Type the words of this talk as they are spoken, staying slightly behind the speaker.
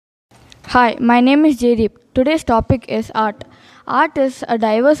Hi, my name is Jaydeep. Today's topic is art. Art is a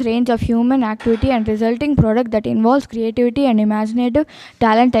diverse range of human activity and resulting product that involves creativity and imaginative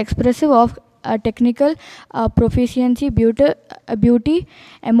talent expressive of technical proficiency, beauty,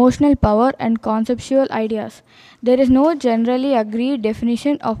 emotional power, and conceptual ideas. There is no generally agreed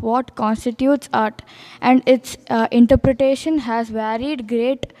definition of what constitutes art, and its interpretation has varied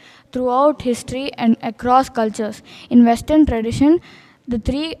great throughout history and across cultures. In Western tradition, the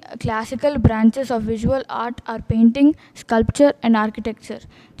three classical branches of visual art are painting, sculpture, and architecture.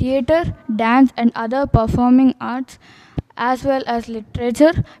 Theater, dance, and other performing arts, as well as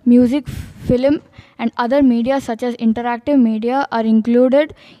literature, music, film, and other media such as interactive media, are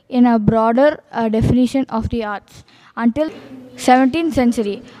included in a broader definition of the arts. Until 17th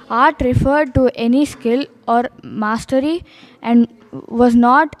century, art referred to any skill or mastery and was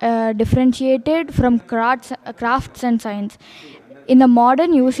not differentiated from crafts and science. In the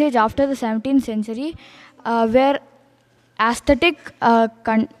modern usage after the 17th century, where aesthetic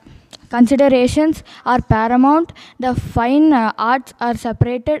considerations are paramount, the fine arts are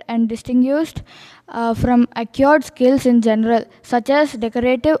separated and distinguished from acquired skills in general, such as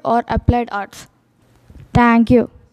decorative or applied arts. Thank you.